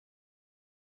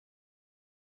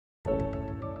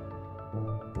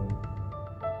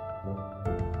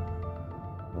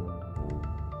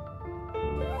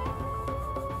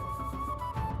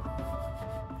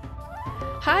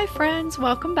Hi, friends.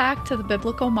 Welcome back to the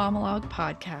Biblical Monologue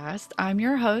podcast. I'm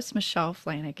your host, Michelle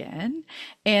Flanagan,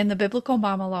 and the Biblical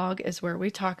Monologue is where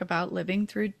we talk about living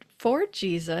through for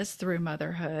Jesus through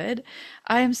motherhood.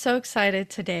 I am so excited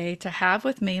today to have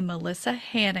with me Melissa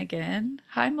Hannigan.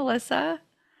 Hi, Melissa.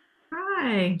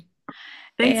 Hi,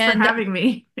 thanks for And having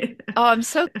me. I'm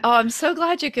so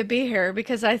glad you could be here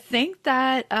because I think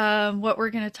that what we're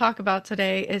going to talk about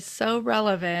today is so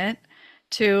relevant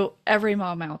to every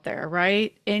mom out there,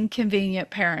 right? Inconvenient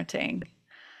parenting.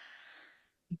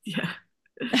 Yeah,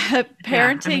 yeah. I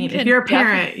Parenting mean, if can you're a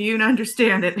definitely, parent, you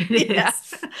understand it. It is.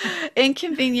 yes,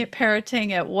 inconvenient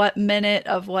parenting at what minute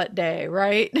of what day,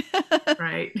 right?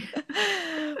 Right.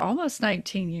 Almost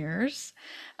 19 years.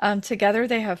 Together,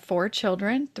 they have four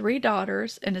children, three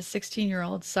daughters, and a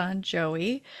 16-year-old son,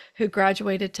 Joey, who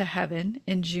graduated to heaven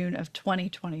in June of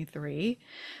 2023.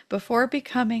 Before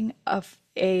becoming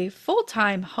a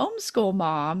full-time homeschool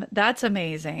mom, that's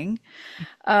amazing.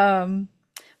 Um,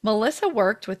 Melissa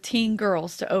worked with teen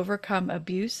girls to overcome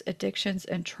abuse, addictions,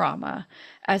 and trauma.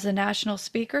 As a national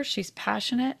speaker, she's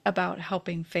passionate about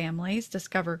helping families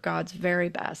discover God's very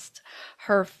best.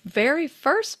 Her very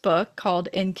first book, called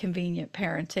Inconvenient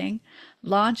Parenting,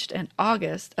 launched in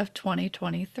August of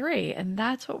 2023, and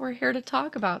that's what we're here to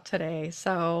talk about today.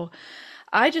 So,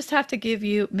 I just have to give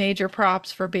you major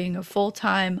props for being a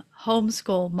full-time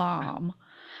homeschool mom.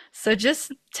 So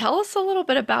just tell us a little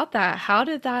bit about that. How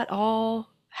did that all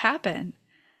happen?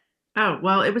 Oh,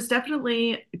 well, it was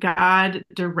definitely God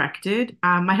directed.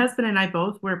 My husband and I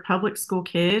both were public school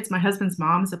kids. My husband's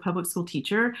mom is a public school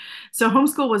teacher. So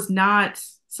homeschool was not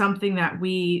something that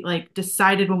we like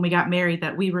decided when we got married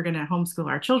that we were going to homeschool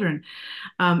our children.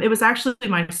 It was actually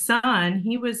my son.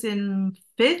 He was in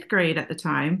fifth grade at the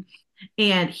time.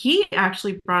 And he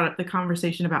actually brought up the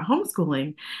conversation about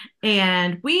homeschooling.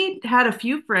 And we had a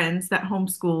few friends that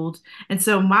homeschooled. And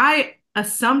so my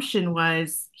assumption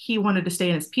was he wanted to stay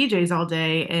in his PJs all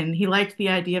day and he liked the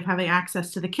idea of having access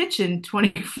to the kitchen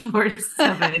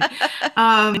 24/7.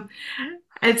 Um,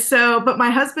 and so, but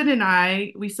my husband and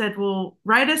I, we said, well,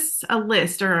 write us a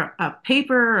list or a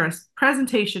paper or a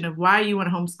presentation of why you want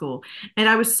to homeschool. And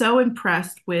I was so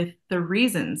impressed with the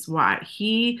reasons why.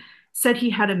 He said he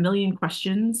had a million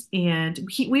questions, and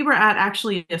we were at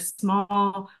actually a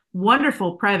small,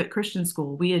 wonderful private Christian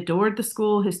school. We adored the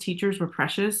school. His teachers were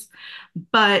precious,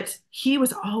 but he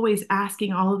was always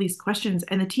asking all of these questions.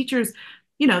 And the teachers,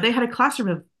 they had a classroom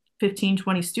of 15,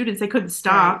 20 students. They couldn't Right.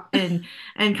 stop and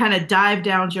kind of dive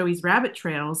down Joey's rabbit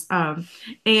trails.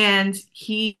 And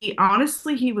he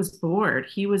honestly, he was bored.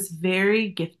 He was very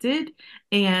gifted,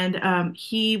 and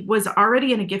he was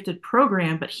already in a gifted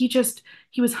program, but he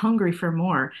was hungry for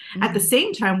more. At the Mhm.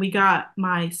 same time, we got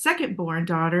my second born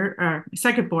daughter, or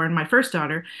second born, my first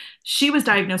daughter. She was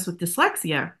diagnosed with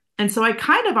dyslexia. And so I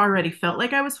kind of already felt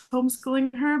like I was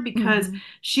homeschooling her because Mhm.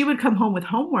 she would come home with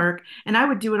homework and I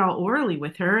would do it all orally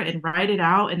with her and write it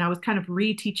out. And I was kind of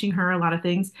reteaching her a lot of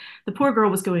things. The poor girl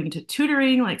was going into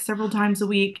tutoring like several times a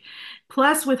week,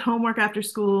 plus with homework after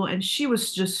school, and she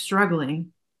was just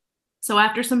struggling. So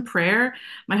after some prayer,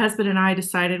 my husband and I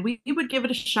decided we would give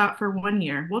it a shot for 1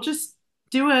 year. We'll just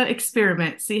do an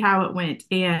experiment, see how it went.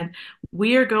 And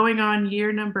we are going on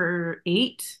year number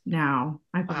 8 now,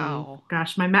 I believe. Wow.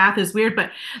 Gosh, my math is weird,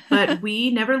 but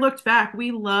we never looked back.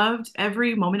 We loved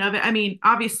every moment of it. I mean,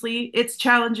 obviously, it's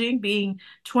challenging being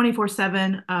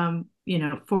 24/7,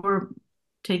 for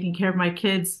taking care of my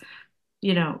kids,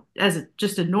 as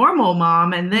just a normal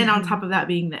mom, and then on top Mhm. of that,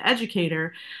 being the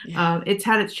educator. Yeah. It's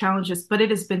had its challenges, but it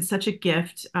has been such a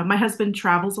gift. My husband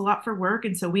travels a lot for work,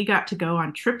 and so we got to go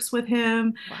on trips with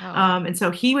him. Wow. And so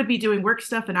he would be doing work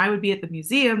stuff, and I would be at the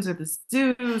museums or the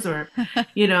zoos or,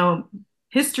 you know,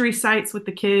 history sites with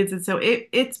the kids. And so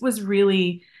it was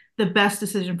really the best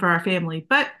decision for our family.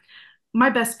 But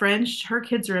my best friend, her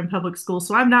kids are in public school,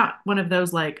 so I'm not one of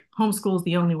those like homeschool's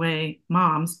the only way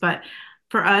moms, but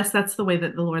for us, that's the way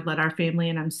that the Lord led our family,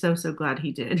 and I'm so, so glad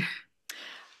He did.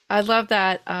 I love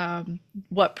that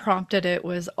what prompted it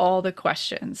was all the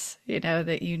questions,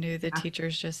 that you knew the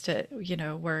teachers just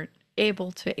weren't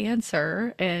able to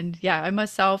answer. And yeah, I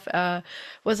myself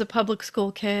was a public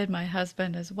school kid, my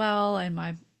husband as well, and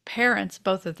my parents,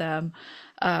 both of them,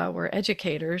 were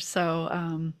educators.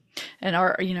 So, and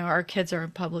our kids are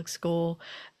in public school.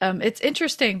 It's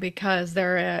interesting because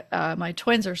my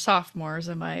twins are sophomores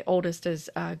and my oldest is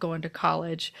going to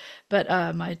college. But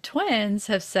my twins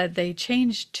have said they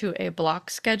changed to a block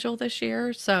schedule this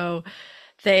year. So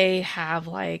they have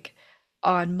like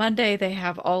on Monday, they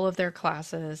have all of their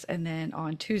classes. And then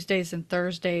on Tuesdays and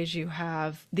Thursdays, you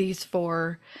have these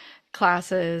four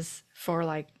classes for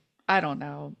like, I don't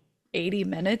know, 80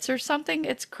 minutes or something.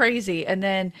 It's crazy. And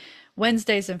then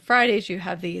Wednesdays and Fridays, you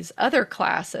have these other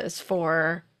classes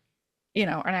for, an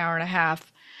hour and a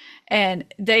half. And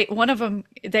one of them,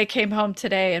 they came home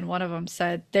today and one of them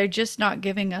said they're just not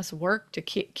giving us work to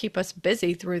keep us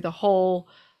busy through the whole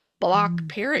block Mm.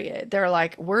 period. They're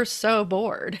like, we're so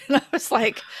bored. And I was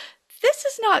like, this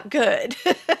is not good.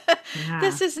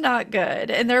 This Yeah. is not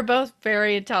good. And they're both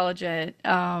very intelligent.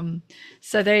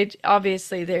 So they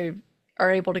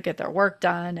are able to get their work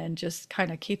done and just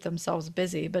kind of keep themselves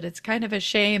busy. But it's kind of a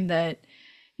shame that,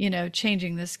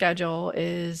 changing the schedule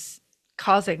is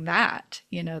causing that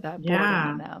boredom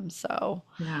in Yeah. them. So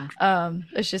Yeah.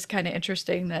 it's just kind of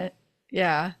interesting that,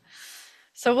 yeah.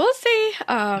 So we'll see.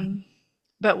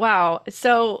 But wow.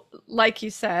 So, like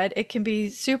you said, it can be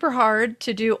super hard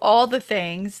to do all the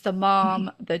things, the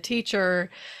mom, the teacher,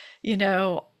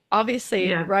 obviously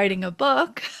Yeah. writing a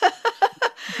book.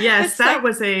 Yes, It's that like,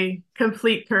 was a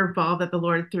complete curveball that the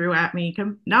Lord threw at me.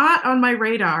 Not on my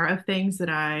radar of things that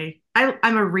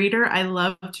I'm a reader. I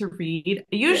love to read.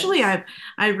 Usually yes.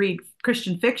 I read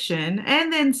Christian fiction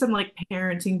and then some like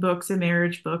parenting books and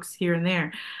marriage books here and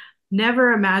there.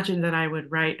 Never imagined that I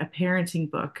would write a parenting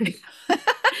book.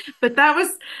 But that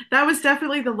was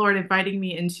definitely the Lord inviting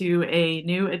me into a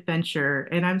new adventure,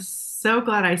 and I'm so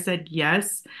glad I said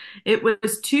yes. It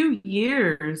was 2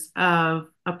 years of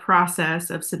a process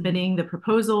of Mm, submitting the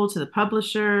proposal to the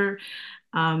publisher,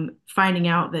 finding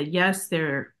out that yes,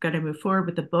 they're going to move forward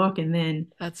with the book. And then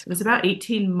that's it was about cool.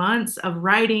 18 months of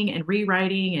writing and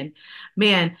rewriting and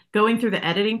man, going through the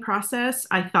editing process.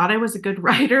 I thought I was a good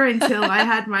writer until I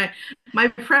had my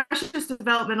precious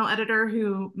developmental editor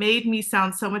who made me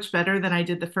sound so much better than I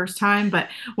did the first time. But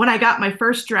when I got my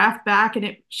first draft back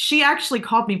and she actually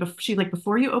called me, she like,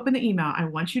 before you open the email, I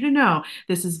want you to know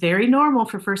this is very normal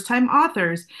for first time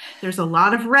authors. There's a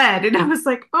lot of red. And I was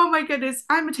like, oh my goodness,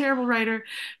 I'm a terrible writer.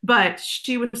 But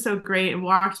she was so great and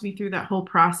walked me through that whole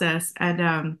process.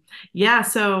 And yeah,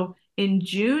 so in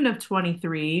June of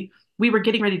 23, we were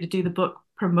getting ready to do the book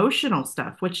promotional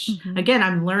stuff, which Hmm. again,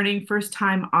 I'm learning first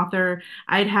time author.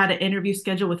 I'd had an interview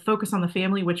schedule with Focus on the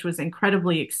Family, which was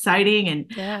incredibly exciting.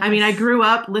 And I mean, I Yes. grew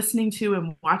up listening to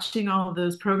and watching all of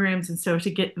those programs. And so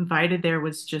to get invited there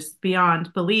was just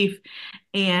beyond belief.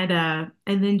 And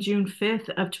then June 5th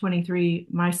of 23,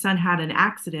 my son had an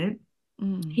accident.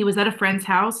 Mm. He was at a friend's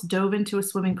house, dove into a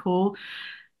swimming pool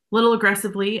a little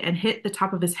aggressively, and hit the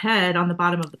top of his head on the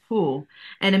bottom of the pool.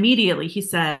 And immediately he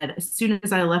said, as soon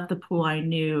as I left the pool, I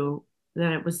knew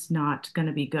that it was not going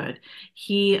to be good.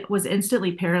 He was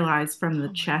instantly paralyzed from the Oh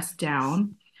my chest goodness.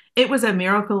 down. It was a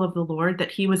miracle of the Lord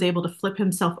that he was able to flip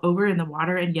himself over in the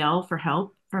water and yell for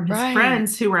help from his Right.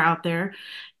 friends who were out there,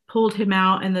 pulled him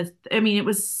out. And I mean, it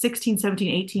was 16,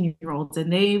 17, 18-year olds,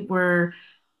 and they were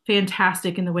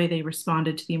fantastic in the way they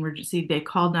responded to the emergency. They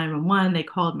called 911, they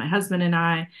called my husband and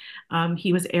I.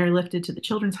 He was airlifted to the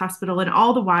children's hospital. And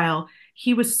all the while,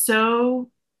 he was so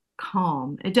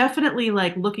calm. It definitely,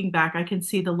 like looking back, I can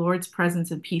see the Lord's presence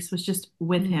and peace was just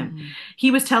with him. Mm. He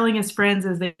was telling his friends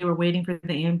as they were waiting for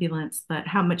the ambulance that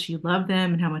how much he loved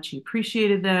them and how much he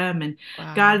appreciated them. And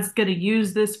Wow. God's going to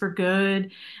use this for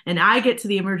good. And I get to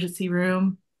the emergency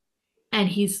room and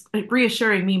he's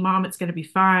reassuring me, Mom, it's going to be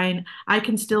fine. I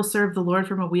can still serve the Lord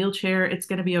from a wheelchair. It's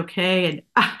going to be okay. And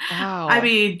I Wow.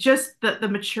 mean, just the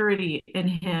maturity in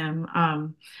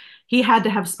him. He had to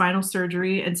have spinal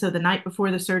surgery. And so the night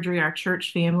before the surgery, our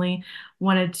church family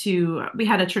we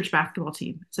had a church basketball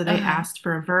team. So they Uh-huh. asked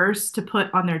for a verse to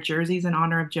put on their jerseys in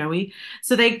honor of Joey.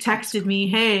 So they That's texted me,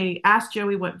 cool. hey, ask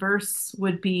Joey what verse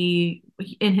would be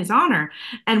in his honor.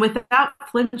 And without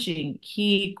flinching,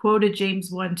 he quoted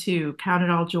James 1:2, count it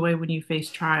all joy when you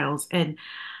face trials. And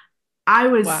I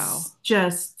Wow. was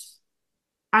just,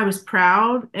 I was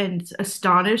proud and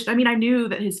astonished. I mean, I knew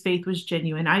that his faith was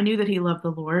genuine. I knew that he loved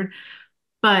the Lord.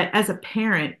 But as a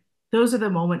parent, those are the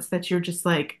moments that you're just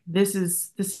like, this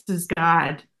is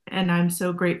God. And I'm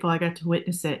so grateful I got to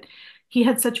witness it. He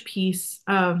had such peace.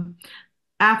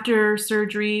 After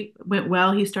surgery went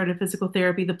well, he started physical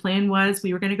therapy. The plan was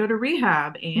we were going to go to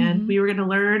rehab and Hmm. we were going to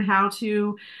learn how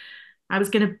to, I was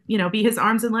going to, be his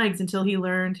arms and legs until he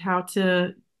learned how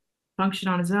to function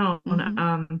on his own.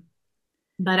 Hmm.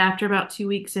 But after about 2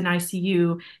 weeks in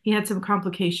ICU, he had some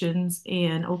complications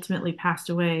and ultimately passed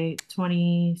away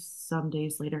 20 some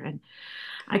days later. And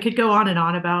I could go on and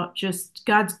on about just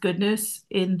God's goodness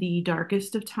in the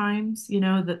darkest of times.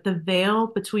 That the veil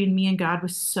between me and God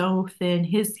was so thin.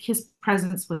 His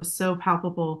presence was so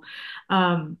palpable.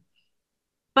 Um,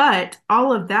 but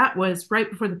all of that was right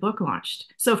before the book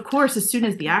launched. So, of course, as soon My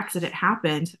as the accident goodness.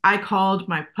 happened, I called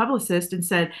my publicist and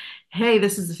said, hey,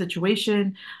 this is the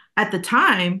situation. at the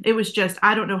time, it was just,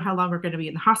 I don't know how long we're going to be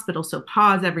in the hospital, so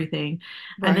pause everything.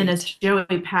 And then as Right.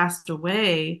 Joey passed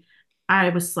away, I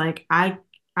was like, I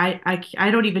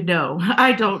don't even know.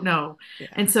 I don't know. Yeah.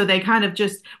 And so they kind of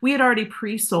just, we had already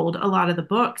pre-sold a lot of the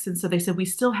books. And so they said, we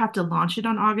still have to launch it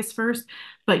on August 1st,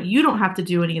 but you don't have to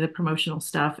do any of the promotional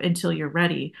stuff until you're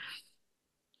ready.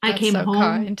 I That's came so home.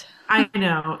 kind. I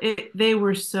know they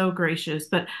were so gracious,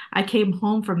 but I came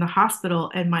home from the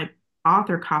hospital and my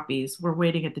author copies were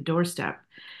waiting at the doorstep.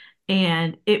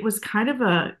 And it was kind of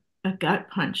a gut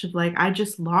punch of like, I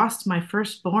just lost my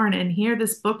firstborn. And here,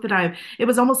 this book that it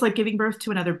was almost like giving birth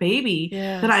to another baby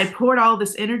that I Yes. poured all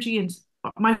this energy and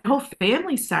my whole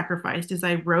family sacrificed as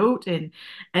I wrote and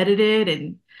edited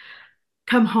and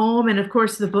come home. And of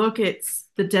course, the book, it's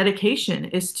the dedication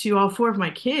is to all four of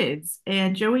my kids.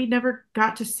 And Joey never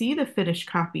got to see the finished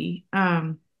copy.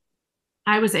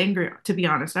 I was angry, to be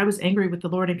honest. I was angry with the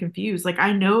Lord and confused. Like,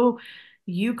 I know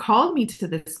you called me to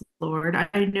this, Lord.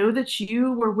 I know that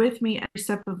you were with me every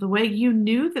step of the way. You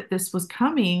knew that this was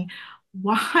coming.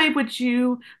 Why would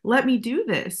you let me do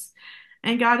this?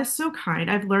 And God is so kind.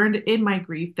 I've learned in my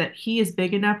grief that He is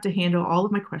big enough to handle all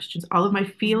of my questions, all of my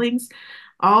Mhm. feelings,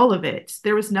 all of it.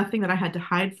 There was nothing that I had to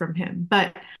hide from Him.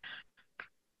 But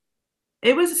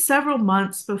it was several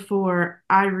months before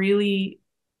I really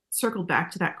circled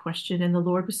back to that question. And the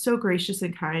Lord was so gracious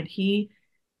and kind. He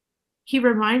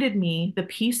reminded me the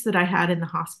peace that I had in the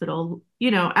hospital.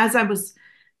 You know, as I was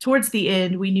towards the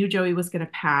end, we knew Joey was going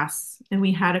to pass, and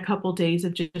we had a couple days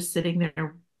of just sitting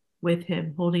there with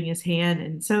him, holding his hand.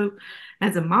 And so,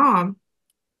 as a mom,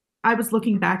 I was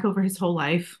looking back over his whole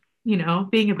life, you know,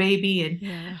 being a baby and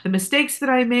Yeah. the mistakes that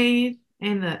I made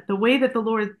and the way that the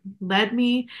Lord led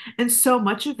me. And so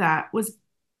much of that was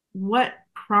what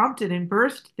prompted and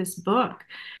birthed this book.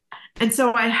 And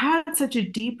so I had such a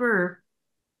deeper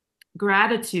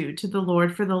gratitude to the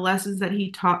Lord for the lessons that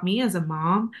He taught me as a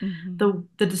mom, Hmm.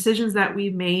 the decisions that we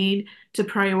made to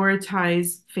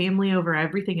prioritize family over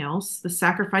everything else, the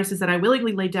sacrifices that I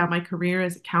willingly laid down my career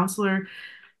as a counselor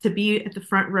to be at the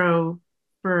front row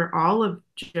for all of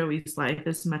Joey's life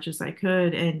as much as I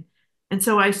could. And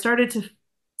so I started to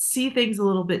see things a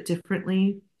little bit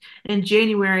differently. In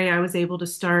January, I was able to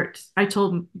start. I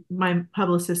told my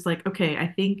publicist, like, okay, I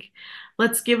think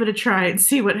let's give it a try and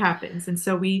see what happens. And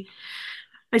so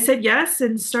I said yes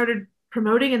and started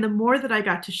promoting. And the more that I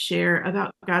got to share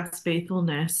about God's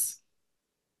faithfulness,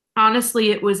 honestly,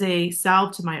 it was a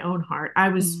salve to my own heart. I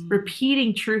was Mm.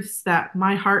 repeating truths that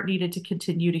my heart needed to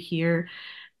continue to hear.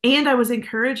 And I was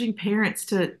encouraging parents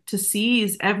to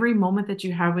seize every moment that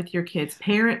you have with your kids,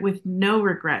 parent with no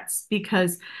regrets,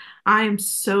 because I am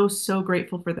so, so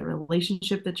grateful for the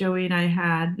relationship that Joey and I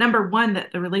had. Number one,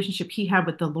 that the relationship he had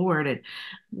with the Lord, and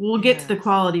we'll get to the Yes.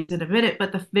 qualities in a minute,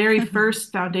 but the very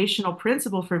first foundational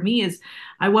principle for me is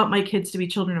I want my kids to be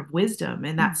children of wisdom,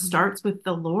 and that Hmm. starts with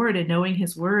the Lord and knowing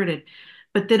his word. And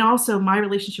but then also my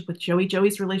relationship with Joey,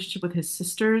 Joey's relationship with his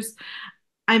sisters.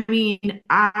 I mean,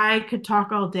 I could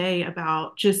talk all day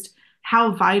about just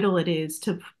how vital it is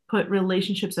to put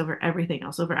relationships over everything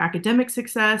else, over academic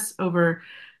success, over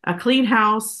a clean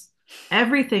house.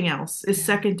 Everything else is Yeah.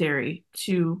 secondary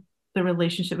to the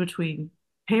relationship between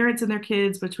parents and their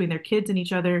kids, between their kids and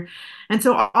each other. And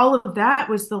so all of that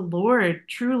was the Lord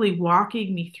truly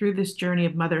walking me through this journey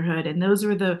of motherhood. And those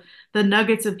were the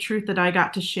nuggets of truth that I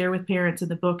got to share with parents in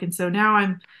the book. And so now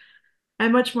I'm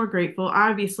much more grateful.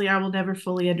 Obviously, I will never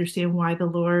fully understand why the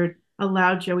Lord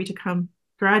allowed Joey to come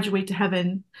graduate to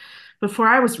heaven before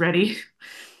I was ready,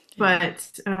 Yeah.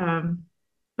 but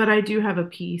but I do have a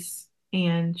peace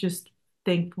and just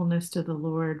thankfulness to the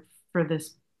Lord for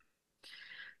this,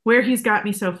 where He's got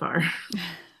me so far.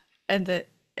 And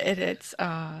it's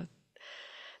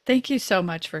thank you so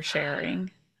much for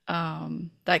sharing.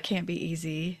 That can't be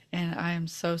easy, and I am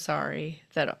so sorry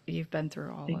that you've been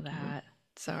through all of Thank you. that.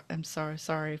 So I'm so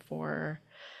sorry for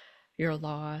your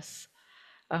loss.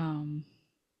 Um,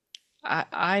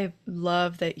 I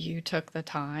love that you took the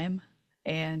time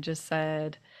and just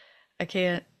said, I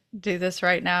can't do this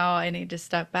right now. I need to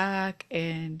step back.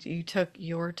 And you took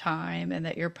your time, and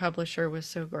that your publisher was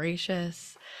so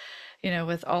gracious,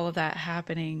 with all of that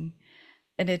happening.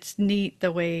 And it's neat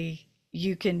the way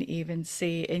you can even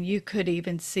see, and you could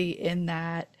even see in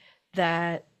that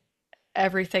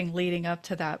everything leading up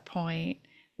to that point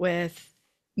with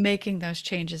making those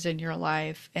changes in your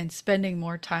life and spending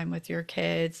more time with your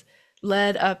kids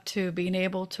led up to being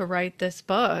able to write this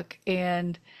book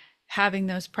and having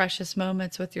those precious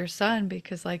moments with your son,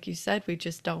 because like you said, we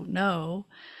just don't know,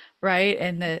 right?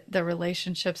 And the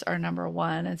relationships are number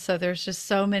one. And so there's just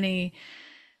so many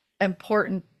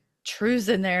important truths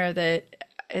in there that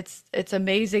it's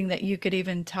amazing that you could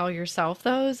even tell yourself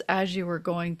those as you were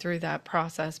going through that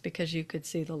process because you could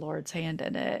see the Lord's hand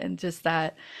in it and just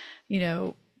that,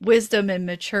 wisdom and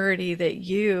maturity that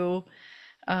you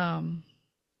um,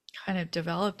 kind of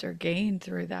developed or gained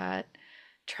through that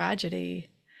tragedy.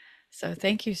 So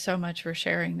thank you so much for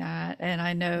sharing that. And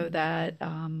I know that,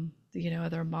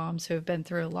 other moms who have been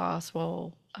through a loss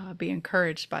will be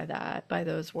encouraged by that, by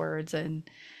those words. And,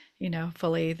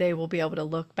 hopefully they will be able to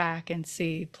look back and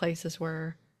see places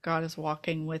where God is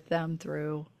walking with them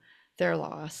through their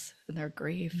loss and their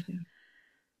grief. Mhm.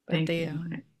 But Thank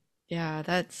you. yeah,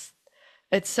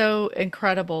 it's so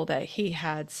incredible that he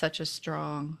had such a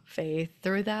strong faith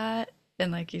through that.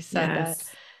 And like you said, that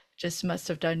Yes. just must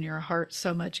have done your heart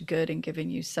so much good and given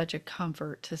you such a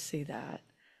comfort to see that.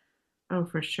 Oh,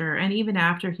 for sure. And even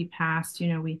after he passed,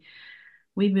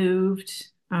 we moved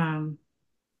a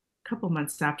couple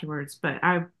months afterwards, but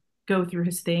I go through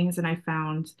his things and I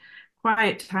found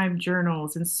quiet time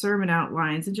journals and sermon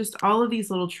outlines and just all of these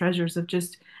little treasures of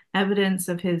just evidence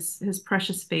of his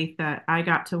precious faith that I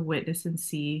got to witness and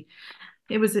see.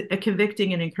 It was a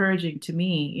convicting and encouraging to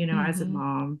me, as a Hmm.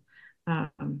 mom.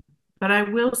 Um, but I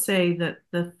will say that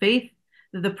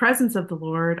the presence of the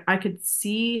Lord, I could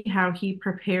see how he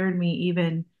prepared me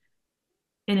even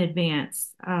in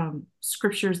advance.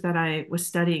 Scriptures that I was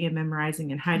studying and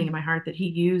memorizing and hiding in my heart that he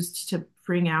used to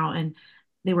bring out, and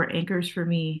they were anchors for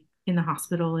me in the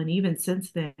hospital and even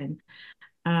since then.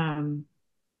 Um,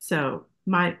 so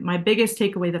my biggest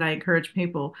takeaway that I encourage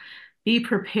people: be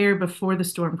prepared before the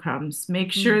storm comes.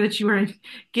 Make sure that you are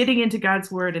getting into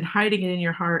God's word and hiding it in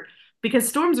your heart because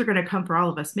storms are going to come for all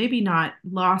of us. Maybe not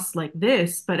loss like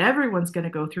this, but everyone's going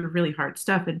to go through really hard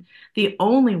stuff. And the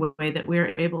only way that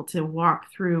we're able to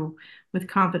walk through with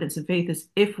confidence and faith is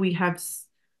if we have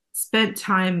spent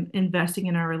time investing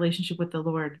in our relationship with the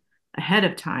Lord ahead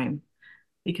of time,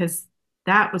 because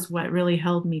that was what really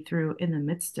held me through in the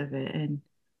midst of it. And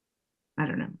I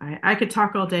don't know. I could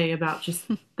talk all day about just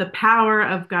the power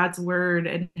of God's word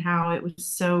and how it was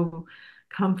so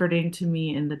comforting to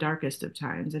me in the darkest of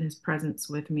times and his presence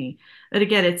with me. But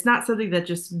again, it's not something that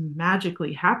just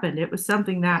magically happened. It was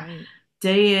something that Right.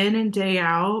 day in and day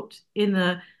out in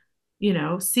the,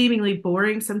 seemingly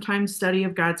boring sometimes study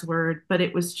of God's word, but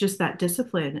it was just that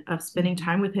discipline of spending Hmm.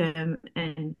 time with him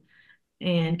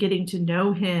and getting to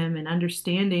know him and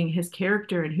understanding his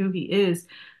character and who he is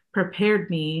prepared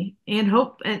me and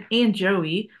Hope and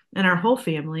Joey and our whole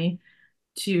family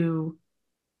to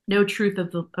know truth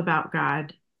about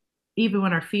God, even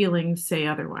when our feelings say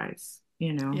otherwise.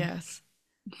 Yes.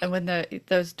 And when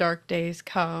those dark days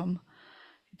come,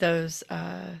 those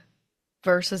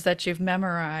verses that you've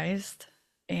memorized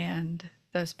and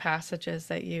those passages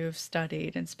that you've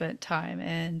studied and spent time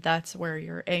in, that's where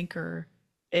your anchor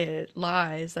it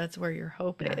lies. That's where your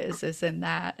hope Yeah. is in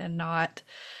that and not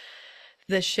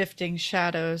the shifting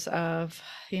shadows of,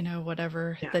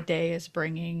 whatever Yeah. the day is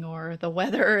bringing or the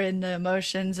weather and the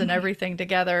emotions and everything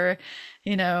together.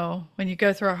 When you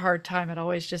go through a hard time, it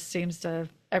always just seems to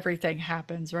everything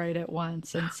happens right at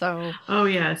once. And so, Oh,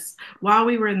 yes. While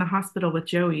we were in the hospital with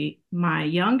Joey, my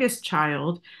youngest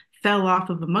child fell off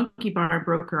of a monkey bar and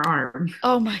broke her arm.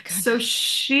 oh my So goodness.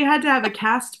 she had to have a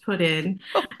cast put in.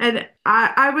 Oh And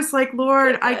I was like,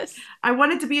 Lord, goodness. I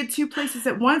wanted to be at two places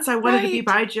at once. I wanted to be Right.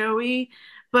 by Joey,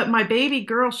 but my baby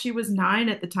girl, she was 9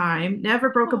 at the time, never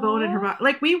broke a bone in her Oh, body.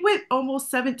 Like we went almost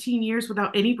 17 years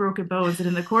without any broken bones. And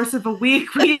in the course of a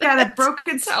week, we had a that's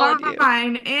broken telling you.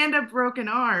 spine and a broken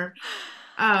arm.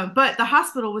 But the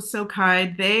hospital was so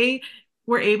kind. They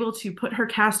were able to put her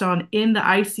cast on in the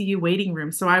ICU waiting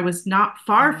room. So I was not Oh,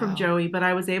 far from wow. Joey, but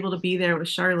I was able to be there with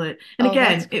Charlotte. And Oh,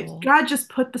 that's again, cool. God just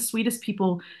put the sweetest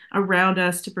people around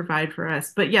us to provide for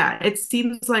us. But yeah, it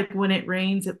seems like when it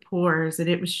rains, it pours. And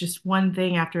it was just one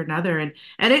thing after another. And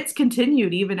it's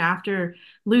continued even after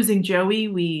losing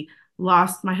Joey.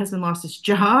 My husband lost his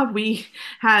job. We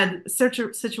had such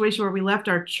a situation where we left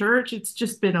our church. It's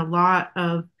just been a lot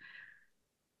of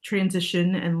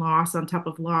transition and loss on top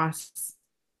of loss.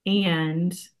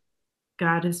 And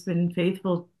God has been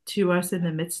faithful to us in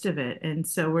the midst of it. And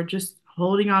so we're just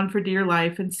holding on for dear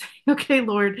life and saying, okay,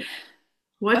 Lord,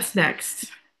 Well, what's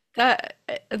next? that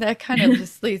kind of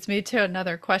just leads me to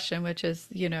another question, which is,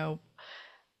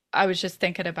 I was just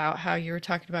thinking about how you were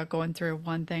talking about going through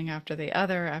one thing after the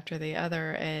other,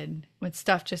 and when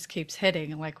stuff just keeps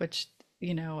hitting, like which,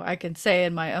 I can say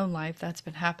in my own life that's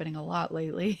been happening a lot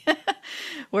lately,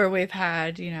 where we've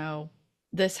had,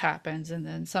 this happens and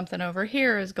then something over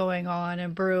here is going on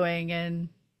and brewing and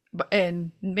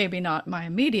maybe not my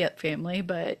immediate family,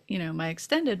 but my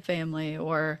extended family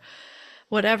or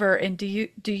whatever. And do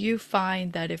you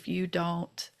find that if you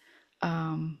don't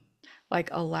um like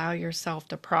allow yourself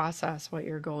to process what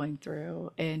you're going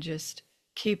through and just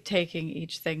keep taking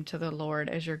each thing to the Lord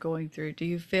as you're going through, do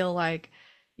you feel like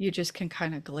you just can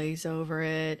kind of glaze over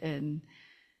it and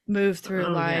move through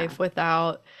Oh yeah. life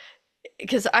without,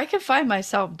 because I can find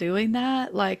myself doing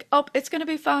that, like, oh, it's gonna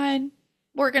be fine.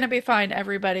 We're gonna be fine,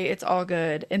 everybody. It's all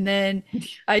good. And then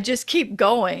I just keep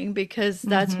going because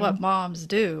that's what Hmm. moms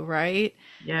do, right?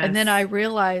 And then I Yes.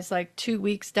 realize like 2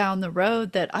 weeks down the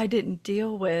road that I didn't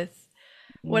deal with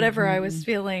whatever I was Hmm.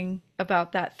 feeling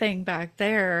about that thing back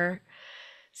there.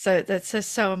 So that's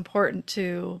just so important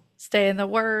to stay in the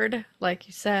word, like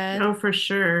you said. Oh, for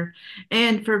sure.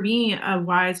 And for me, a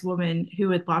wise woman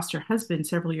who had lost her husband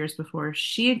several years before,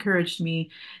 she encouraged me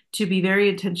to be very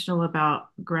intentional about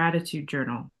gratitude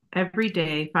journal. Every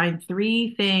day, find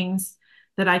three things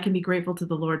that I can be grateful to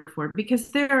the Lord for,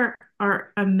 because there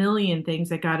are a million things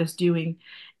that God is doing,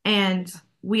 and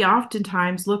we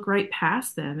oftentimes look right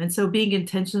past them. And so being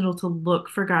intentional to look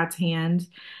for God's hand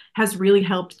has really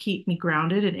helped keep me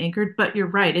grounded and anchored. But you're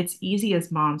right, it's easy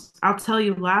as moms. I'll tell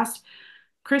you, last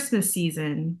Christmas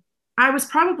season, I was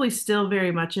probably still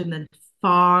very much in the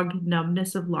fog,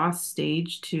 numbness of loss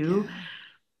stage too. Yeah.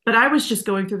 But I was just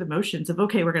going through the motions of,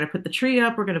 okay, we're going to put the tree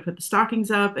up, we're going to put the stockings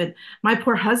up. And my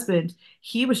poor husband,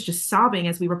 he was just sobbing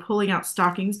as we were pulling out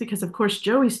stockings because, of course,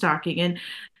 Joey's stocking. And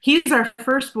he's our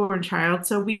firstborn child.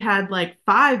 So we had like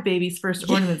five babies' first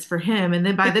Yeah. ornaments for him. And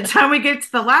then by the Yeah. time we get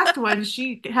to the last one,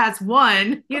 she has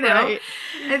one, you know? Right.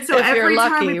 And so If you're every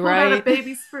time we lucky, pulled out a right?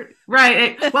 baby's first,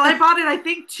 right. Well, I bought it, I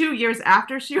think, 2 years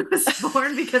after she was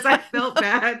born because I felt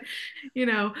bad, you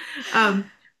know.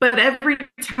 But every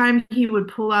time he would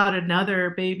pull out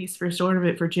another baby's first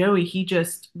ornament for Joey, he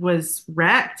just was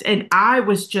wrecked. And I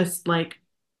was just like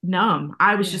numb.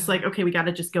 I was just Yeah. like, okay, we got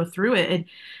to just go through it.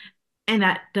 And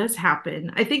that does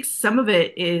happen. I think some of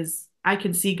it is I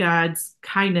can see God's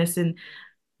kindness, and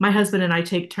my husband and I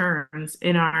take turns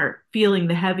in our feeling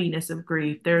the heaviness of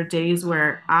grief. There are days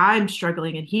where Oh, I'm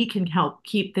struggling and he can help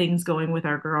keep things going with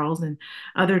our girls, and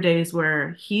other days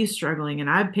where he's struggling and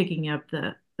I'm picking up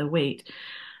the weight.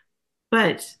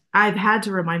 But I've had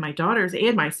to remind my daughters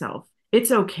and myself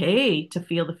it's okay to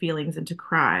feel the feelings and to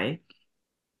cry.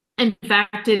 In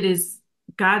fact, it is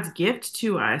God's gift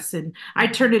to us. And I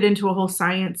turned it into a whole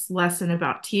science lesson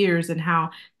about tears and how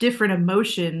different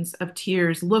emotions of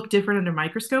tears look different under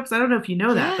microscopes. I don't know if you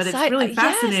know that, but yes, it's really yes,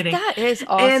 fascinating. that is And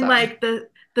awesome. like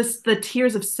the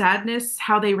tears of sadness,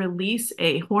 how they release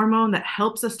a hormone that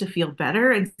helps us to feel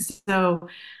better. And so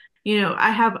I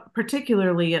have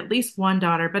particularly at least one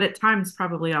daughter, but at times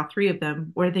probably all three of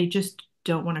them, where they just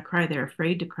don't want to cry. They're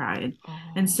afraid to cry.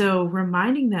 And Oh, so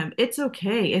reminding them it's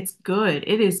okay, it's good.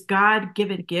 It is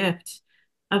God-given gift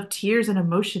of tears and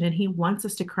emotion, and He wants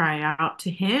us to cry out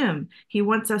to Him. He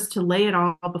wants us to lay it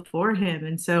all before Him.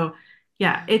 And so,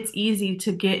 yeah, yeah. it's easy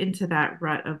to get into that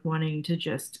rut of wanting to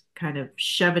just kind of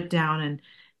shove it down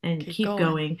and Keep keep going.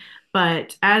 going.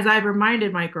 But as I've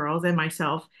reminded my girls and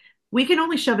myself, we can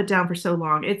only shove it down for so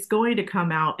long. It's going to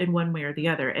come out in one way or the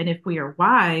other. And if we are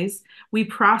wise, we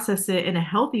process it in a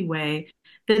healthy way,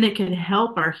 then it can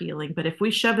help our healing. But if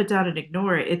we shove it down and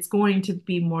ignore it, it's going to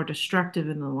be more destructive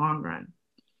in the long run.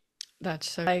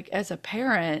 That's so, like, as a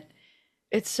parent,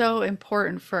 it's so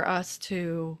important for us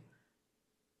to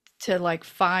like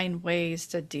find ways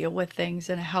to deal with things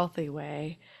in a healthy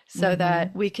way so that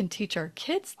Mm-hmm. we can teach our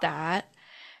kids that,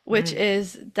 which Right.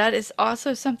 is that is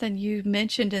also something you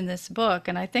mentioned in this book,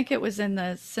 and I think it was in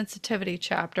the sensitivity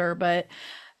chapter, but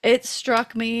it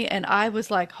struck me and I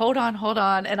was like, hold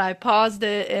on, and I paused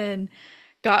it and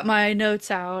got my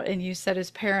notes out, and you said, as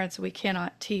parents we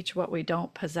cannot teach what we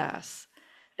don't possess.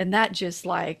 And that just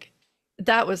like,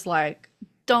 that was like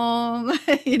dong.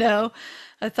 you know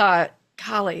I thought,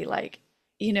 golly, like,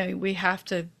 we have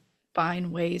to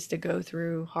find ways to go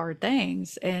through hard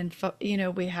things, and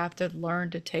we have to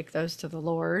learn to take those to the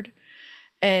Lord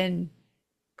and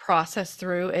process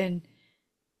through and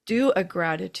do a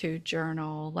gratitude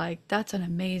journal. Like, that's an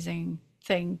amazing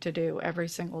thing to do every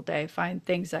single day. Find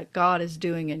things that God is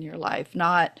doing in your life,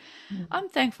 not, I'm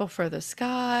thankful for the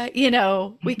sky.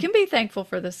 We can be thankful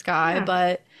for the sky, Yeah.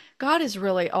 but God is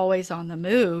really always on the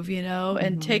move, and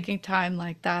Mm-hmm. taking time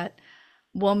like that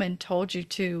woman told you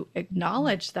to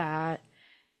acknowledge that,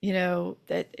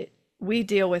 we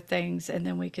deal with things and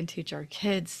then we can teach our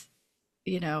kids,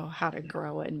 how to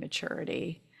grow in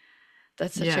maturity.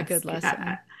 That's such a Yes. good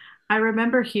lesson. I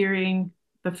remember hearing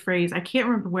the phrase, I can't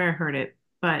remember where I heard it,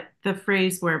 but the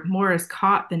phrase where more is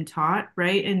caught than taught,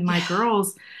 right? And my Yeah.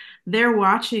 girls, they're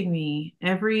watching me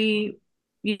the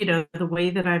way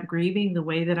that I'm grieving, the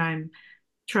way that I'm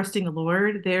trusting the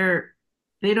Lord,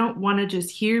 they don't want to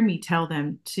just hear me tell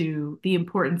them to the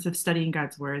importance of studying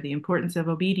God's word, the importance of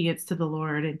obedience to the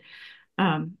Lord. And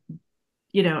um,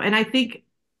 and I think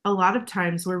a lot of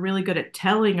times we're really good at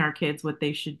telling our kids what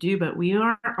they should do, but we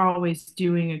aren't always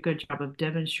doing a good job of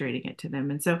demonstrating it to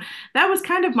them. And so that was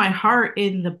kind of my heart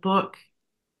in the book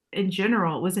in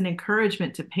general. It was an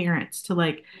encouragement to parents to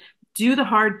like do the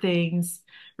hard things,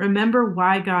 remember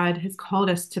why God has called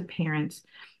us to parent,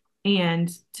 and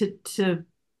to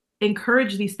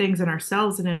encourage these things in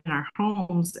ourselves and in our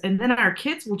homes. And then our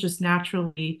kids will just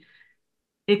naturally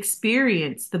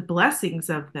experience the blessings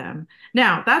of them.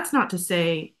 Now, that's not to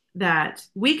say that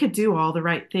we could do all the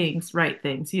right things.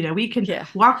 We can Yeah,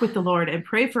 walk with the Lord and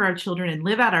pray for our children and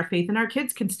live out our faith, and our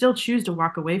kids can still choose to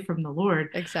walk away from the Lord.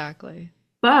 exactly.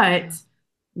 Yeah. But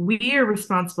we are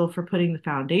responsible for putting the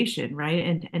foundation,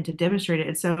 right? And to demonstrate it.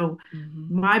 And so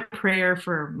Hmm. my prayer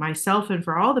for myself and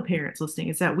for all the parents listening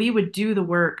is that we would do the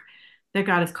work that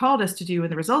God has called us to do,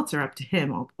 and the results are up to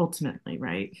Him ultimately,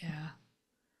 right? Yeah.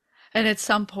 And at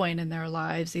some point in their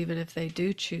lives, even if they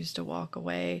do choose to walk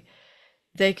away,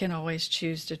 they can always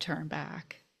choose to turn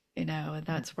back, and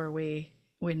that's where we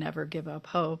never give up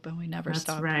hope and we never That's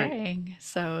stop right. praying.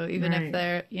 So even if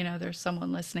Right. there's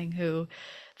someone listening who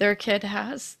their kid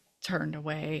has turned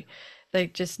away, they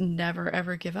just never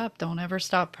ever give up. Don't ever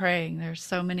stop praying. There's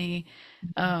so many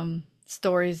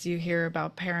stories you hear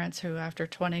about parents who after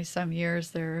 20 some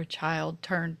years their child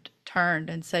turned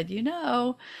and said,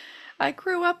 I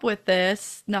grew up with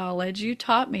this knowledge. You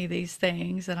taught me these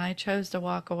things, and I chose to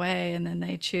walk away. And then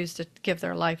they choose to give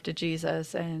their life to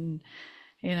Jesus and,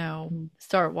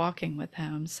 start walking with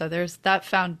Him. So there's that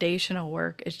foundational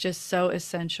work. It's just so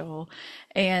essential.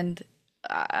 And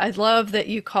I love that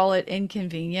you call it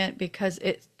inconvenient because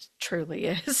it truly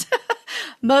is.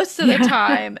 Most of the Yeah.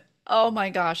 time, oh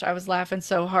my gosh, I was laughing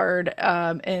so hard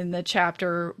in the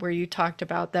chapter where you talked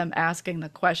about them asking the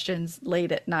questions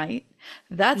late at night.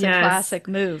 That's a Yes. classic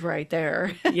move right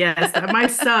there. Yes. My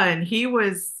son, he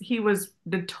was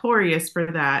notorious for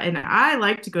that. And I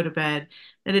like to go to bed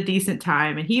at a decent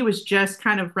time. And he was just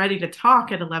kind of ready to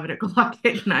talk at 11 o'clock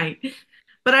at night.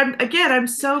 But I'm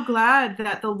so glad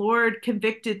that the Lord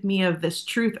convicted me of this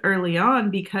truth early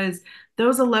on, because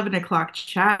those 11 o'clock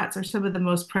chats are some of the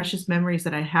most precious memories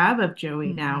that I have of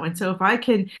Joey now. And Hmm. so if I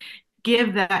can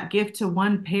give that gift to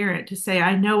one parent to say,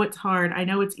 I know it's hard, I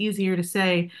know it's easier to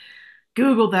say,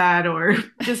 Google that, or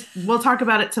just we'll talk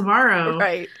about it tomorrow.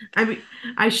 Right. I mean,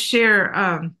 I share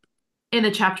in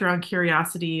the chapter on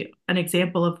curiosity an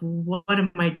example of one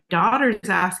of my daughters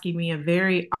asking me a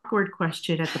very awkward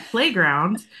question at the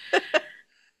playground.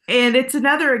 And it's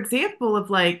another example of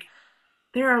like,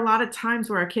 there are a lot of times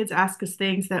where our kids ask us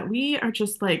things that we are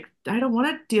just like, I don't want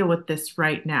to deal with this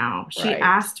right now. She Right.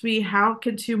 asked me, how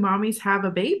can two mommies have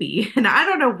a baby? And I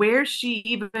don't know where she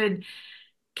even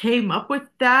came up with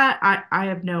that. I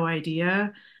have no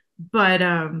idea. But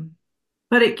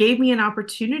but it gave me an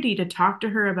opportunity to talk to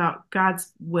her about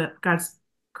God's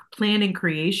plan in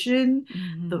creation,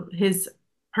 Hmm. his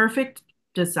perfect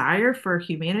desire for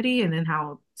humanity, and then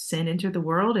how sin entered the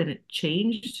world and it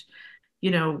changed,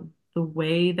 the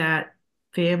way that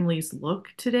families look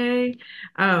today.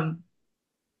 Um,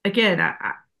 Again,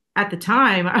 at the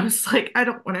time, I was like, I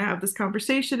don't want to have this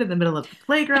conversation in the middle of the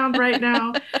playground right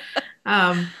now.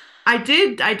 Um, I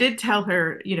did tell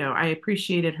her, I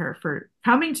appreciated her for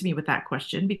coming to me with that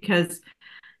question, because,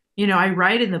 I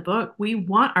write in the book, we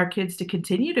want our kids to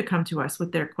continue to come to us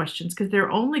with their questions, because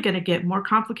they're only going to get more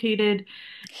complicated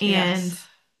and Yes,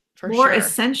 for more sure.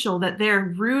 essential, that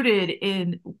they're rooted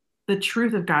in the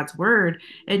truth of God's word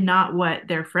and not what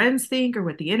their friends think or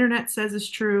what the internet says is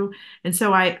true. And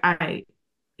so I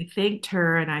thanked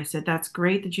her and I said, that's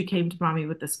great that you came to mommy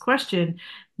with this question.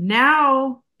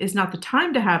 Now is not the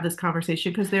time to have this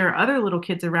conversation, because there are other little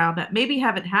kids around that maybe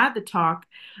haven't had the talk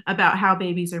about how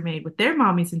babies are made with their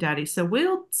mommies and daddies. So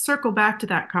we'll circle back to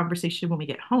that conversation when we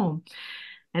get home.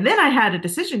 And then I had a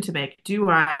decision to make. Do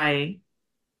I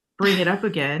bring it up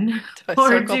again Do I or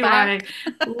circle do I back?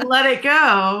 let it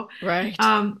go? Right.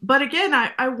 But again,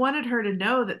 I wanted her to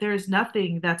know that there's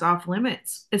nothing that's off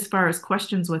limits as far as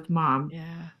questions with mom.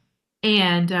 Yeah.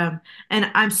 And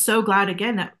I'm so glad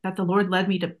again that the Lord led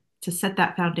me to set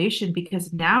that foundation,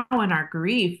 because now in our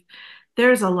grief,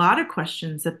 there's a lot of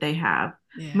questions that they have.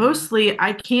 Yeah. Mostly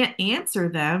I can't answer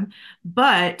them,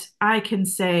 but I can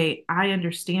say, I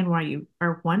understand why you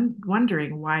are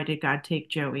wondering, why did God take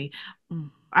Joey? Mm.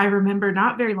 I remember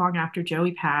not very long after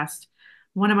Joey passed,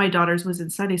 one of my daughters was in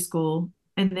Sunday school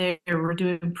and they were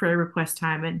doing prayer request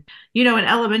time. And, in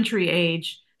elementary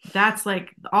age, that's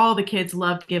like all the kids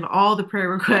love to give all the prayer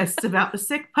requests about the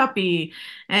sick puppy.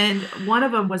 And one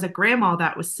of them was a grandma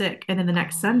that was sick. And then the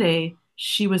next Oh. Sunday,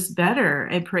 she was better.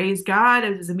 And praise God,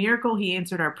 it was a miracle. He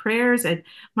answered our prayers. And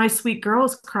my sweet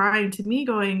girl's crying to me,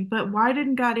 going, but why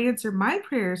didn't God answer my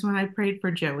prayers when I prayed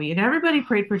for Joey? And everybody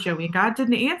prayed for Joey, and God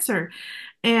didn't answer.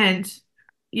 And,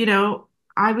 you know,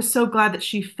 I was so glad that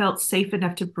she felt safe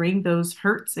enough to bring those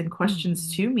hurts and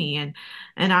questions Mhm. to me. And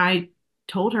I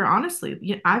told her honestly,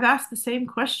 yeah, I've asked the same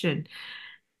question.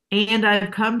 And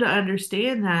I've come to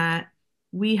understand that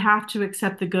we have to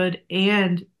accept the good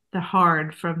and the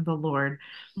hard from the Lord.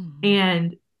 Mhm.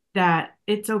 And that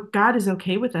God is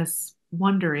okay with us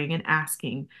wondering and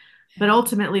asking. But Yeah.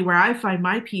 ultimately, where I find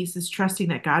my peace is trusting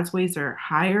that God's ways are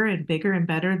higher and bigger and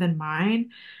better than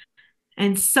mine.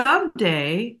 And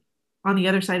someday, on the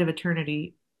other side of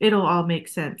eternity, it'll all make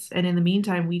sense. And in the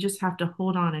meantime, we just have to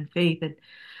hold on in faith. And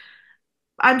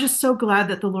I'm just so glad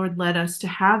that the Lord led us to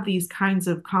have these kinds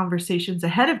of conversations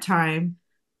ahead of time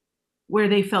where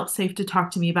they felt safe to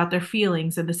talk to me about their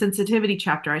feelings. And the sensitivity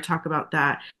chapter, I talk about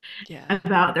that, Yeah.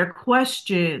 about their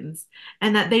questions,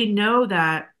 and that they know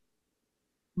that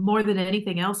more than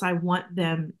anything else, I want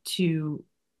them to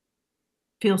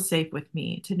feel safe with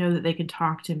me, to know that they can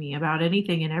talk to me about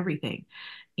anything and everything.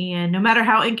 And no matter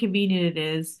how inconvenient it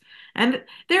is, and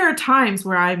there are times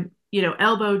where I'm,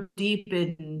 elbow deep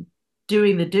in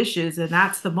doing the dishes, and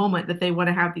that's the moment that they want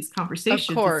to have these Of conversations.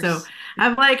 And so course.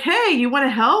 I'm like, hey, you want to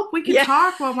help? We can Yeah.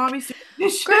 talk while mommy's doing the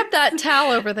Grab dishes. that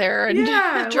towel over there and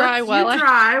Yeah, dry let's while you I.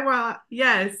 dry while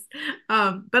yes.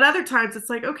 But other times it's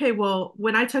like, okay, well,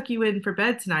 when I tuck you in for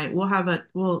bed tonight,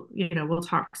 we'll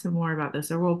talk some more about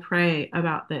this, or we'll pray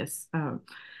about this.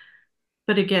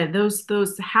 But again,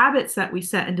 those habits that we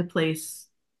set into place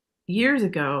years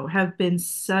ago have been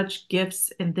such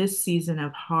gifts in this season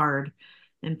of hard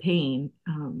and pain.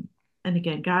 And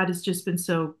again, God has just been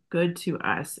so good to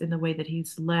us in the way that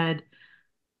He's led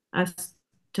us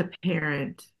to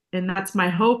parent. And that's my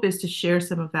hope, is to share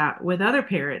some of that with other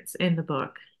parents in the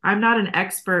book. I'm not an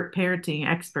expert parenting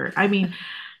expert. I mean,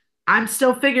 I'm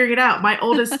still figuring it out. My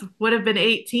oldest would have been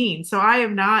 18. So I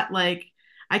am not like,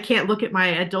 I can't look at my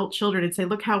adult children and say,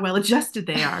 look how well adjusted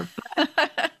they are.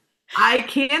 But I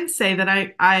can say that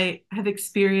I have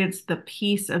experienced the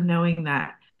peace of knowing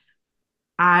that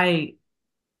I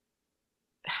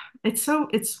it's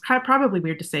probably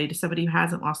weird to say to somebody who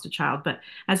hasn't lost a child, but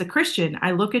as a Christian, I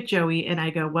look at Joey and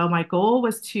I go, well, my goal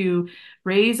was to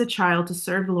raise a child to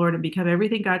serve the Lord and become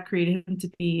everything God created him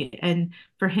to be, and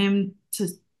for him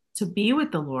to be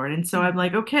with the Lord. And so I'm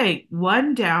like, Mhm. okay,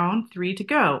 one down, three to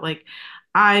go. Like,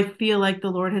 I feel like the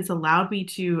Lord has allowed me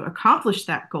to accomplish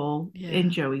that goal in Yeah.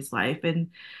 Joey's life. And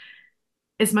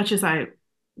as much as I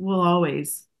will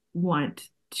always want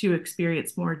to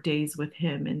experience more days with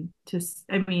him, and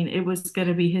I mean, it was going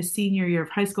to be his senior year of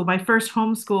high school, my first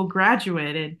homeschool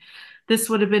graduate, and this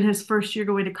would have been his first year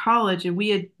going to college. And we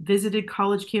had visited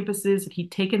college campuses, and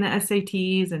he'd taken the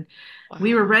SATs, and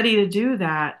we were Wow. ready to do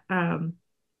that.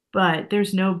 But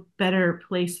there's no better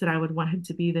place that I would want him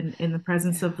to be than in the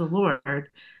presence of the Yeah. Lord.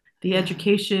 The Yeah.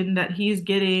 education that he's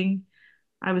getting,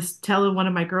 I was telling one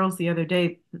of my girls the other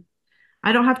day,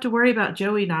 I don't have to worry about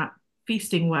Joey not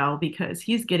feasting well because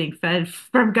he's getting fed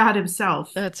from God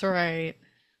Himself. That's right.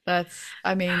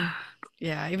 I mean,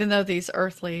 yeah, even though these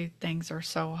earthly things are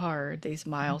so hard, these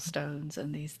milestones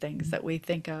and these things that we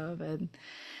think of, and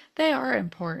they are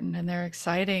important and they're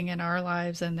exciting in our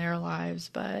lives and their lives,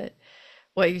 but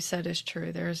what you said is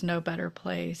true. There is no better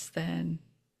place than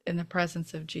in the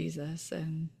presence of Jesus,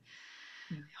 and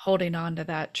Yeah. holding on to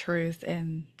that truth,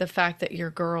 and the fact that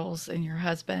your girls and your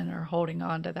husband are holding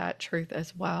on to that truth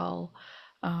as well.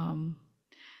 Um,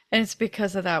 and it's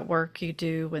because of that work you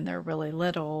do when they're really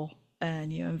little,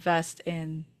 and you invest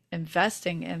in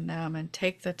investing in them and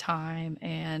take the time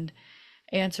and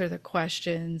answer the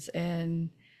questions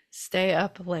and stay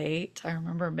up late. I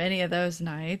remember many of those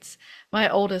nights. My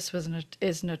oldest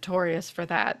is notorious for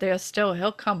that.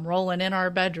 He'll come rolling in our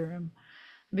bedroom,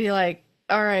 be like,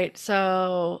 "All right,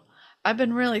 so I've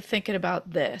been really thinking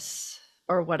about this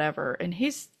or whatever." And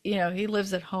he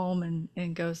lives at home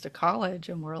and goes to college,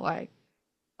 and we're like,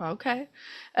 "Okay."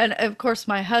 And of course,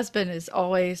 my husband is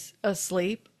always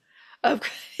asleep. Of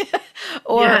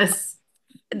or Yes,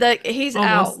 that he's out.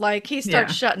 almost. Like he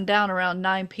starts Yeah. shutting down around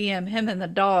 9 p.m. Him and the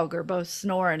dog are both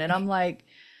snoring, and I'm like,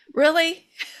 "Really?"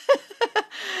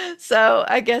 So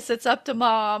I guess it's up to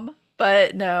mom.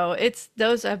 But no, it's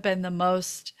those have been the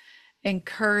most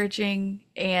encouraging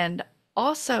and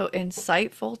also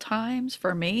insightful times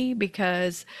for me,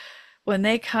 because when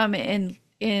they come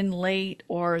in late,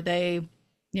 or they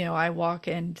I walk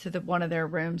into one of their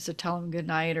rooms to tell them good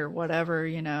night or whatever,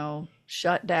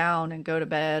 shut down and go to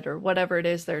bed or whatever it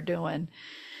is they're doing.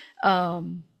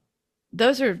 Um,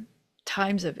 those are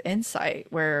times of insight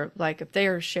where, like, if they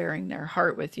are sharing their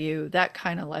heart with you, that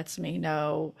kind of lets me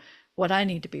know what I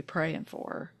need to be praying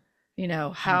for.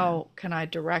 Yeah. How can I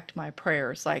direct my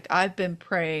prayers? Like, I've been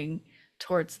praying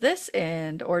towards this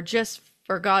end, or just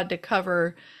for God to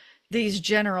cover these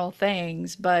general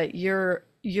things, but you're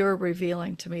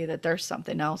revealing to me that there's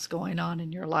something else going on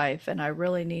in your life, and I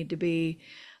really need to be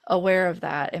aware of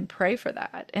that and pray for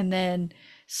that. And then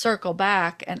circle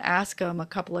back and ask them a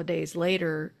couple of days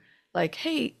later, like,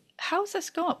 hey, how's this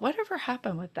going? Whatever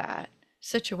happened with that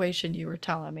situation you were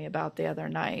telling me about the other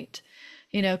night?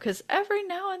 Because every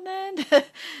now and then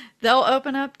they'll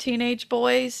open up, teenage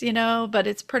boys, but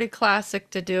it's pretty classic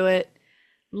to do it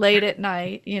late at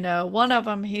night. One of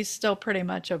them, he's still pretty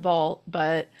much a vault,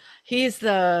 but he's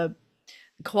the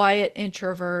quiet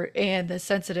introvert, and the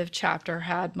sensitive chapter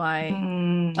had Mm,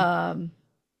 um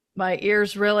my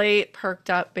ears really perked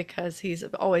up because he's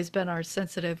always been our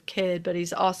sensitive kid, but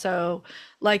he's also,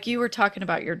 like you were talking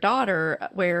about your daughter,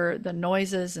 where the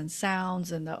noises and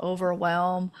sounds and the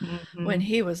overwhelm. When mhm,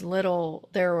 he was little,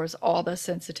 there was all the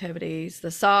sensitivities.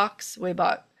 The socks, we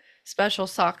bought special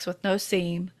socks with no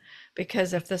seam,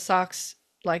 because if the socks,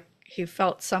 like, he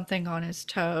felt something on his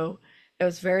toe, it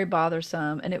was very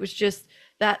bothersome. And it was just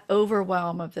that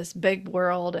overwhelm of this big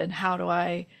world, and how do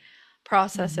I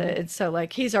process mhm. it? And so,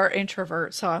 like, he's our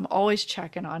introvert, so I'm always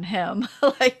checking on him.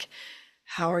 Like,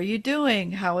 how are you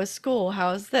doing? How is school?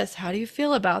 How is this? How do you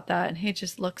feel about that? And he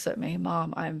just looks at me,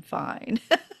 Mom, I'm fine.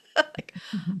 Like,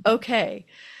 okay.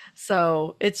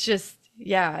 So it's just,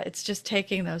 yeah, it's just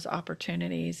taking those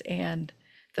opportunities and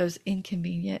those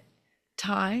inconvenient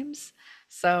times.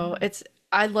 So Yeah. it's,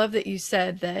 I love that you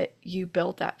said that you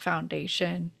built that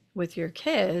foundation with your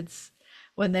kids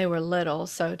when they were little.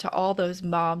 So to all those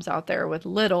moms out there with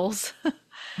littles,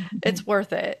 it's Mhm,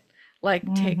 worth it.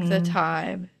 Like, take the mhm.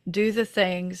 time, do the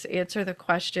things, answer the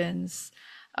questions.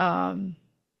 Um,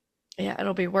 yeah,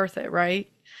 it'll be worth it,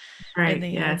 right? In Right,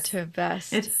 the end, yes. to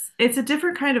invest. It's a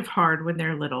different kind of hard when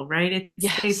they're little, right? It's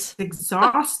Yes,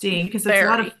 exhausting because it's a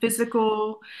lot of very.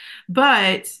 physical,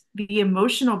 but the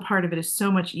emotional part of it is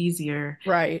so much easier.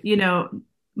 Right. You know,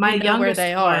 my You know where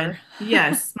they youngest are. one,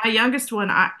 yes, my youngest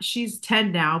one, she's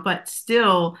 10 now, but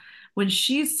still, when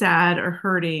she's sad or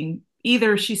hurting,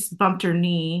 either she's bumped her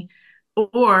knee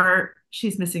or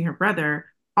she's missing her brother.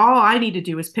 All I need to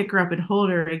do is pick her up and hold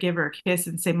her and give her a kiss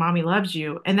and say, Mommy loves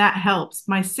you. And that helps.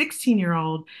 My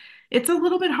 16-year-old, it's a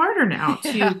little bit harder now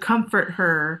Yeah. to comfort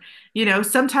her.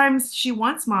 Sometimes she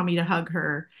wants mommy to hug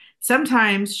her.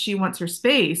 Sometimes she wants her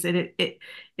space. And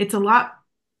it's a lot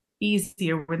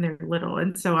easier when they're little.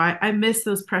 And so I miss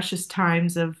those precious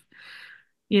times of,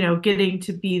 getting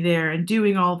to be there and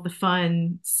doing all of the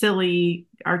fun, silly,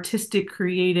 artistic,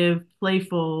 creative,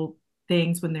 playful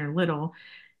things when they're little.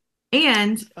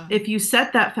 And It's fun. if you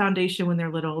set that foundation when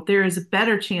they're little, there is a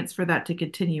better chance for that to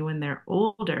continue when they're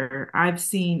older. I've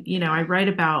seen, I Yeah. write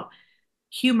about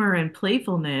humor and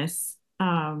playfulness.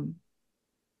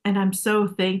 And I'm so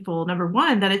thankful, number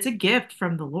one, that it's a gift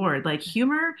from the Lord. Like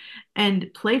humor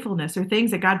and playfulness are things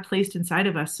that God placed inside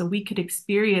of us so we could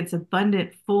experience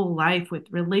abundant, full life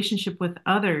with relationship with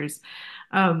others.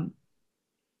 Um,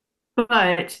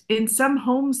 but in some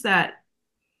homes that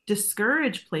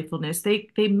discourage playfulness, they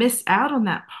miss out on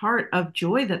that part of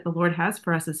joy that the Lord has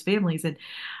for us as families. And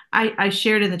I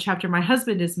shared in the chapter, my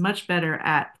husband is much better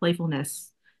at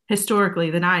playfulness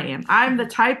historically than I am. I'm the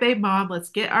type A mom, let's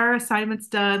get our assignments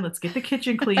done, let's get the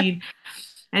kitchen clean.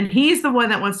 And he's the one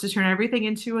that wants to turn everything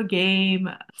into a game,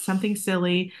 something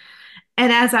silly.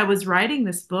 And as I was writing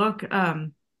this book,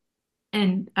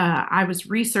 and I was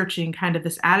researching kind of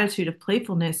this attitude of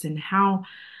playfulness and how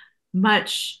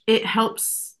much it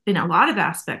helps in a lot of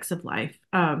aspects of life.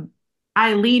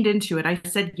 I leaned into it. I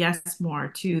said yes more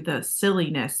to the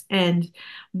silliness. And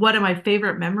one of my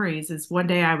favorite memories is one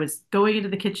day I was going into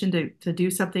the kitchen to do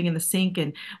something in the sink,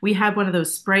 and we had one of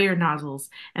those sprayer nozzles.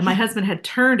 And my husband had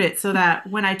turned it so that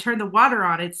when I turned the water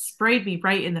on, it sprayed me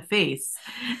right in the face.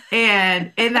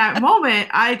 And in that moment,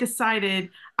 I decided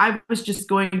I was just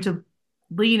going to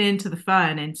lean into the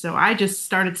fun. And so I just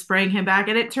started spraying him back,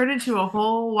 and it turned into a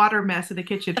whole water mess in the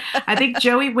kitchen. I think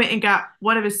Joey went and got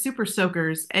one of his super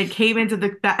soakers and came into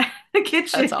the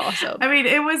That's kitchen. awesome. I mean,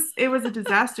 it was a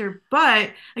disaster.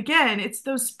 But again, it's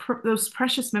those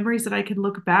precious memories that I can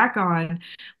look back on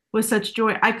with such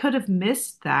joy. I could have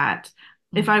missed that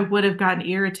if I Mhm. would have gotten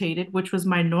irritated, which was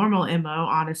my normal MO,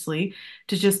 honestly,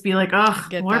 to just be like, I ugh,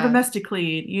 get more of a that. mess to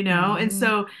clean. And Hmm.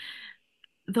 so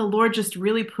the Lord just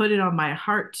really put it on my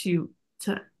heart to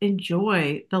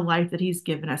enjoy the life that he's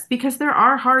given us, because there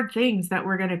are hard things that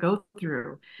we're going to go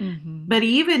through. Hmm. But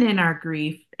even in our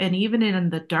grief and even in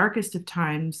the darkest of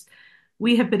times,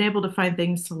 we have been able to find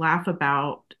things to laugh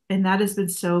about. And that has been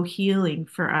so healing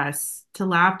for us to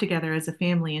laugh together as a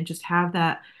family and just have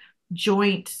that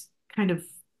joint kind of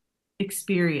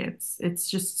experience. It's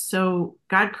just so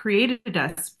God created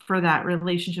us for that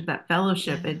relationship, that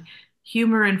fellowship, Yeah. and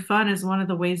humor and fun is one of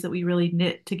the ways that we really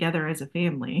knit together as a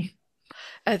family.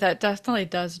 That definitely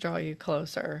does draw you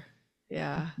closer.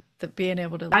 Yeah. The being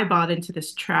able to, I bought into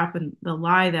this trap and the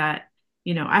lie that,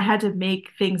 I had to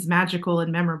make things magical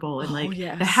and memorable, and oh, like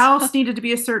the yes. house needed to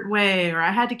be a certain way, or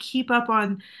I had to keep up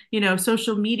on,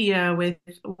 social media with,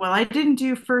 well, I didn't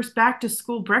do first back to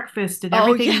school breakfast and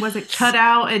Oh, everything wasn't cut yes.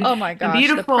 out Oh my and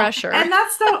gosh, the beautiful. pressure. And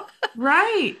that's not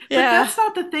right. But Yeah. that's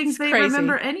not the things It's they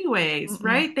remember crazy. anyways, Mm-mm.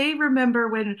 right? They remember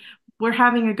when we're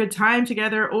having a good time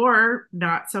together or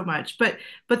not so much. But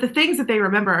the things that they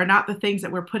remember are not the things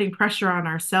that we're putting pressure on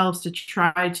ourselves to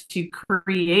try to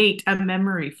create a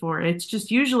memory for. It's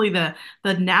just usually the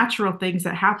natural things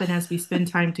that happen as we spend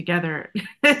time together.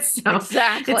 So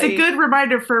it's a Exactly. good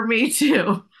reminder for me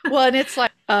too. Well, and it's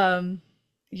like,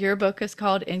 your book is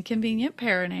called Inconvenient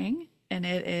Parenting, and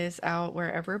it is out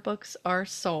wherever books are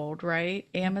sold, right?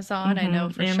 Amazon, I know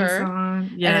for sure.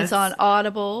 Amazon, And it's on yes.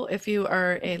 Audible. If you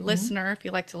are a Mhm. listener, if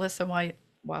you like to listen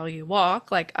while you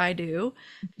walk, like I do,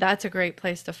 that's a great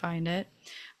place to find it.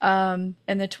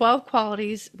 And the 12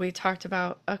 qualities, we talked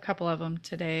about a couple of them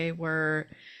today, were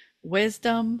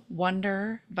wisdom,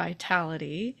 wonder,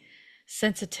 vitality,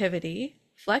 sensitivity,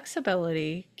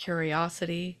 flexibility,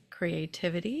 curiosity,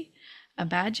 creativity,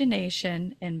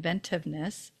 imagination,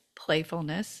 inventiveness,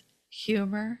 playfulness,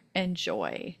 humor, and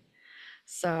joy.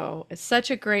 So it's such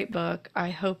a great book. I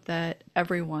hope that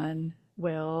everyone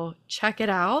will check it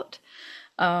out.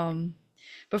 Um,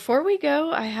 Before we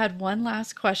go, I had one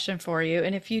last question for you.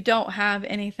 And if you don't have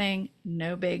anything,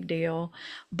 no big deal.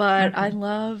 But I Okay.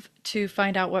 love to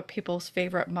find out what people's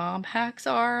favorite mom hacks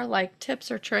are, like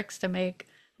tips or tricks to make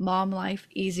mom life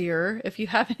easier. If you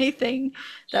have anything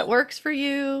that works for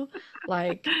you,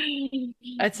 like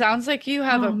it sounds like you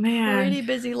have a Oh man. pretty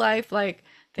busy life, like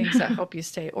things that help you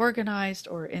stay organized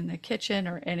or in the kitchen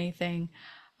or anything.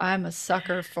 I'm a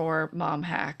sucker for mom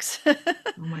hacks.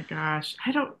 Oh my gosh.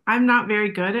 I'm not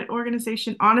very good at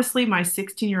organization. Honestly, my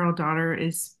 16-year-old daughter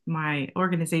is my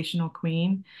organizational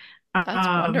queen. That's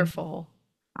Um, wonderful,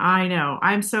 I know.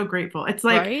 I'm so grateful. It's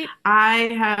like right?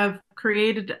 I have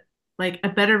created like a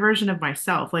better version of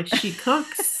myself. Like she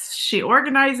cooks, she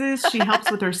organizes, she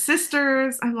helps with her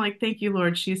sisters. I'm like, thank you,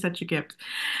 Lord. She's such a gift.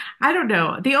 I don't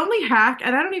know. The only hack,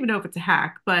 and I don't even know if it's a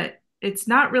hack, but it's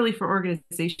not really for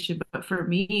organization, but for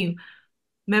me,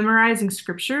 memorizing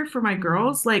scripture for my Mm,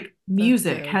 girls, like that's music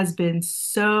good. has been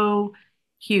so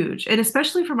huge. And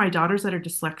especially for my daughters that are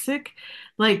dyslexic,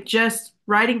 like just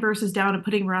writing verses down and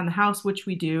putting them around the house, which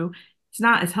we do, it's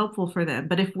not as helpful for them.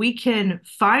 But if we can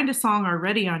find a song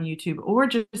already on YouTube or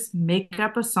just make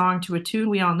up a song to a tune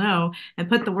we all know and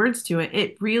put the words to it,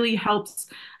 it really helps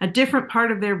a different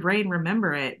part of their brain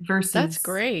remember it That's versus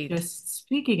great. just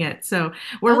speaking it. So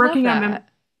I we're love working on that.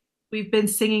 we've been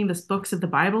singing this books of the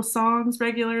Bible songs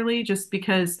regularly just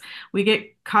because we get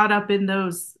caught up in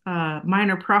those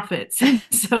minor prophets.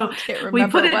 So Can't we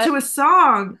put remember it what. to a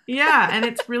song. Yeah, and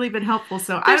it's really been helpful.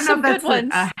 So I There's don't know some if good that's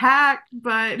ones. a hack,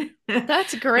 but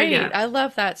That's but great. yeah. I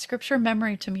love that. Scripture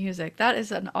memory to music. That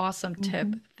is an awesome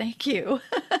tip. Mhm. Thank you.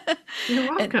 You're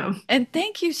And welcome. and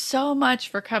thank you so much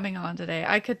for coming on today.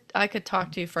 I could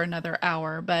talk to you for another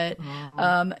hour, but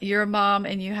Oh, you're a mom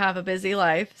and you have a busy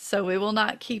life, so we will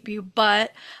not keep you,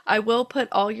 but I will put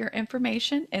all your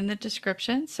information in the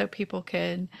description so people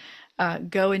can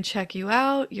go and check you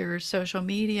out, your social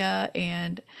media,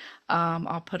 and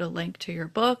I'll put a link to your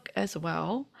book as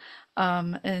well.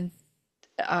 And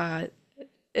uh,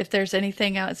 if there's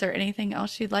anything else, is there anything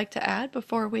else you'd like to add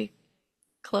before we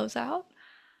close out?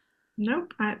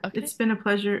 nope. Okay. It's been a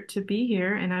pleasure to be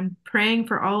here, and I'm praying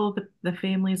for all of the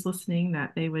families listening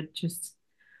that they would just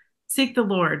seek the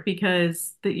Lord,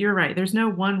 because you're right. There's no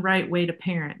one right way to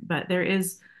parent, but there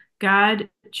is. God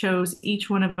chose each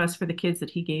one of us for the kids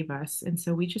that he gave us. And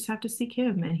so we just have to seek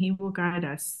him and he will guide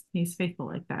us. He's faithful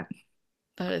like that.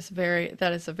 That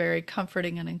is a very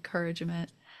comforting and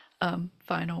encouragement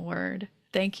final word.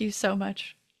 Thank you so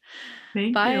much.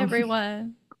 Thank Bye you.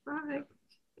 everyone. Bye.